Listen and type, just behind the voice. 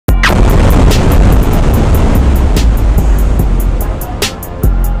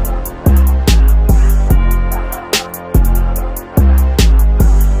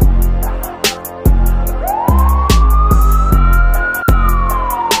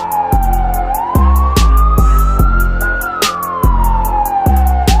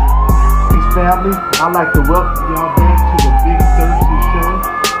Finally, I'd like to welcome y'all back to the Big Thirsty Show.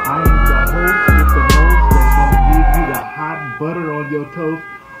 I am the host with the most that's going to give you the hot butter on your toast.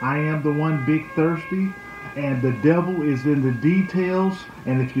 I am the one Big Thirsty, and the devil is in the details.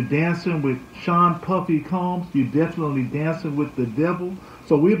 And if you're dancing with Sean Puffy Combs, you're definitely dancing with the devil.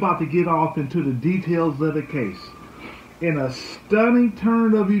 So we're about to get off into the details of the case. In a stunning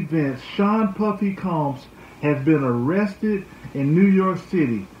turn of events, Sean Puffy Combs has been arrested in New York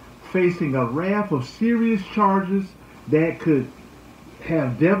City, facing a raft of serious charges that could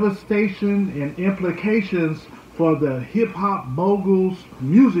have devastation and implications for the hip-hop mogul's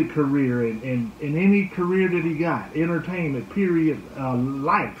music career and any career that he got, entertainment, period,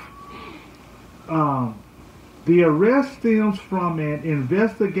 life. The arrest stems from an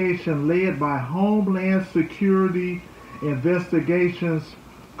investigation led by Homeland Security investigations,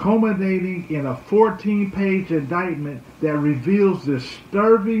 culminating in a 14-page indictment that reveals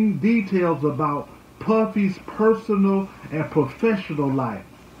disturbing details about Puffy's personal and professional life.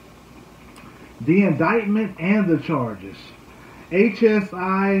 The indictment and the charges.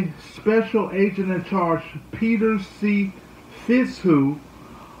 HSI Special Agent in Charge Peter C. Fitzhugh,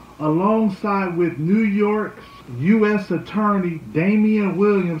 alongside with New York's U.S. Attorney Damian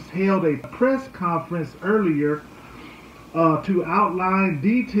Williams, held a press conference earlier to outline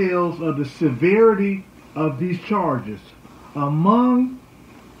details of the severity of these charges. Among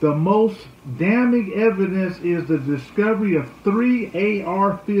the most damning evidence is the discovery of 3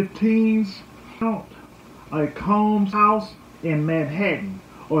 AR-15s at Combs' house in Manhattan.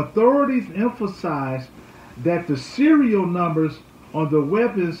 Authorities emphasize that the serial numbers on the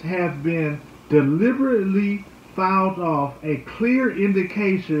weapons have been deliberately filed off, a clear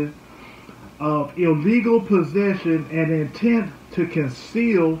indication of illegal possession and intent to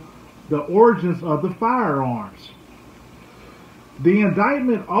conceal the origins of the firearms. The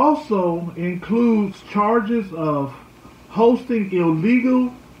indictment also includes charges of hosting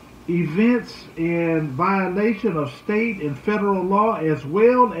illegal events in violation of state and federal law, as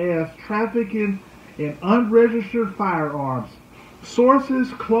well as trafficking in unregistered firearms. Sources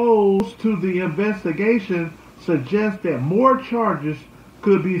close to the investigation suggest that more charges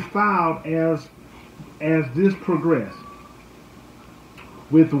could be filed as this progressed,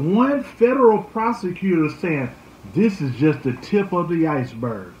 with one federal prosecutor saying this is just the tip of the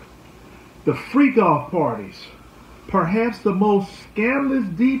iceberg. The freak-off parties. Perhaps the most scandalous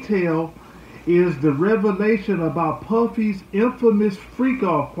detail is the revelation about Puffy's infamous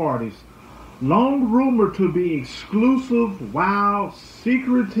freak-off parties, long rumored to be exclusive, wild,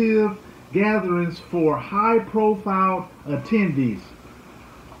 secretive gatherings for high-profile attendees.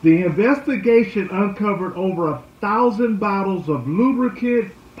 The investigation uncovered over 1,000 bottles of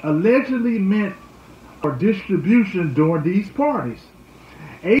lubricant allegedly meant for distribution during these parties.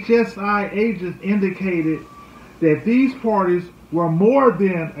 HSI agents indicated that these parties were more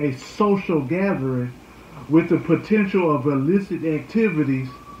than a social gathering with the potential of illicit activities.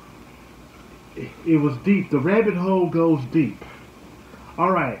 It was deep. The rabbit hole goes deep.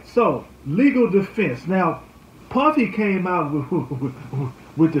 All right, so legal defense. Now, Puffy came out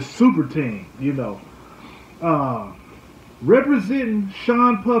with the super team, you know. Representing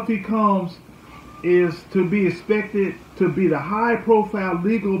Sean Puffy Combs is to be expected to be the high-profile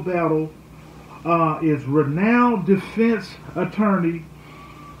legal battle is renowned defense attorney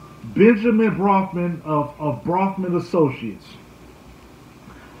Benjamin Brofman of Brofman Associates.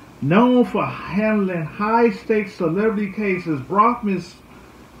 Known for handling high-stakes celebrity cases, Brofman,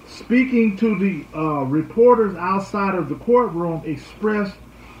 speaking to the reporters outside of the courtroom, expressed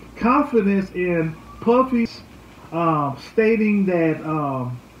confidence in Puffy's, stating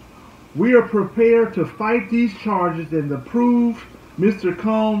that we are prepared to fight these charges and to prove Mr.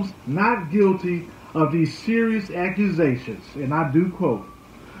 Combs not guilty of these serious accusations. And I do quote,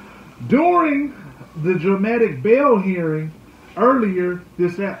 during the dramatic bail hearing earlier,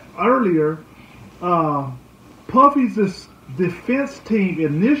 Puffy's defense team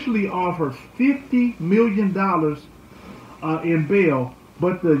initially offered $50 million in bail,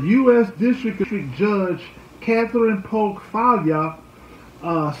 but the U.S. District Judge Catherine Polk Falia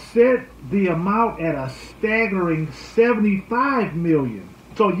set the amount at a staggering $75 million.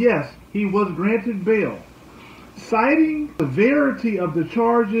 So yes, he was granted bail. Citing the severity of the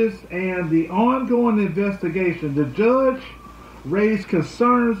charges and the ongoing investigation, the judge raised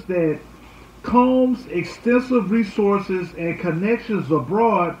concerns that Combs' extensive resources and connections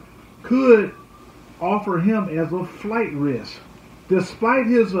abroad could offer him as a flight risk, despite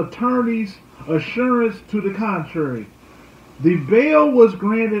his attorney's assurance to the contrary. The bail was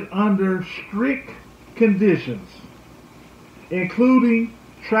granted under strict conditions, including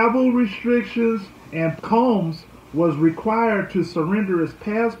travel restrictions, and Combs was required to surrender his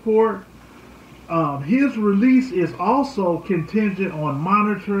passport. His release is also contingent on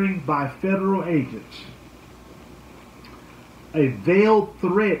monitoring by federal agents. A veiled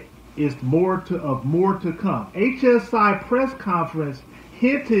threat is more to come. HSI press conference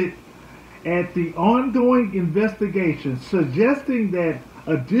hinted at the ongoing investigation, suggesting that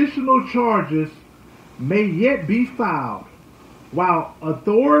additional charges may yet be filed. While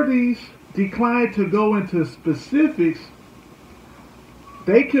authorities declined to go into specifics,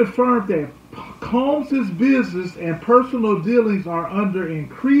 they confirmed that Combs' business and personal dealings are under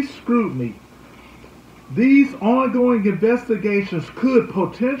increased scrutiny. These ongoing investigations could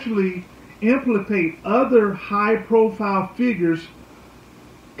potentially implicate other high-profile figures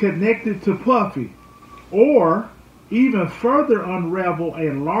connected to Puffy, or even further unravel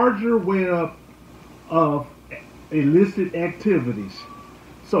a larger web of illicit activities.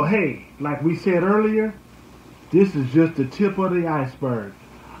 So hey, like we said earlier, this is just the tip of the iceberg.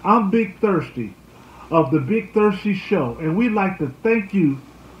 I'm Big Thirsty of the Big Thirsty Show, and we'd like to thank you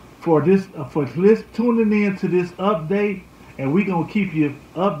for tuning in to this update, and we're gonna keep you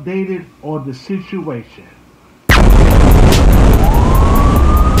updated on the situation.